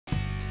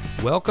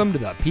Welcome to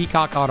the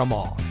Peacock Auto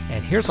Mall,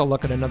 and here's a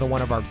look at another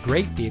one of our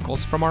great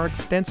vehicles from our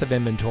extensive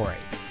inventory,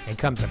 and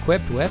comes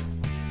equipped with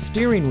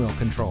steering wheel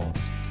controls,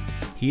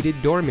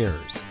 heated door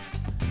mirrors,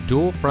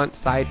 dual front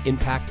side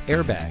impact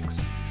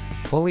airbags,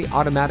 fully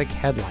automatic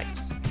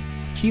headlights,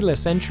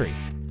 keyless entry,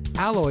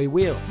 alloy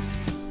wheels,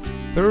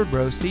 third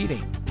row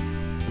seating,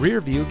 rear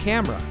view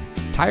camera,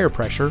 tire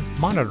pressure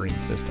monitoring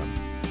system,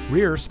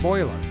 rear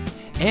spoiler,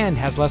 and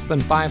has less than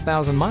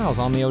 5,000 miles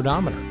on the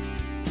odometer.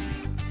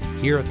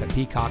 Here at the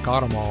Peacock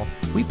Auto Mall,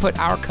 we put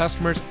our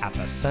customers at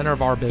the center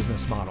of our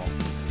business model.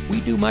 We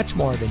do much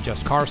more than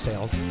just car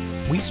sales.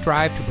 We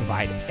strive to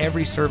provide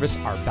every service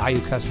our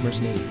value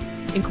customers need,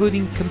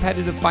 including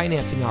competitive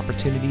financing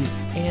opportunities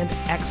and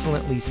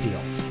excellent lease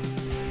deals.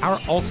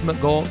 Our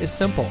ultimate goal is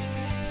simple: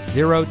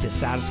 zero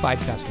dissatisfied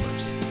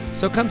customers.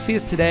 So come see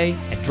us today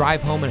and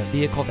drive home in a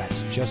vehicle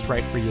that's just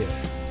right for you.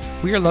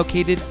 We are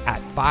located at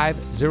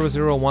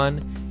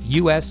 5001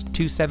 US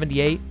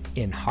 278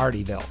 in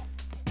Hardeeville.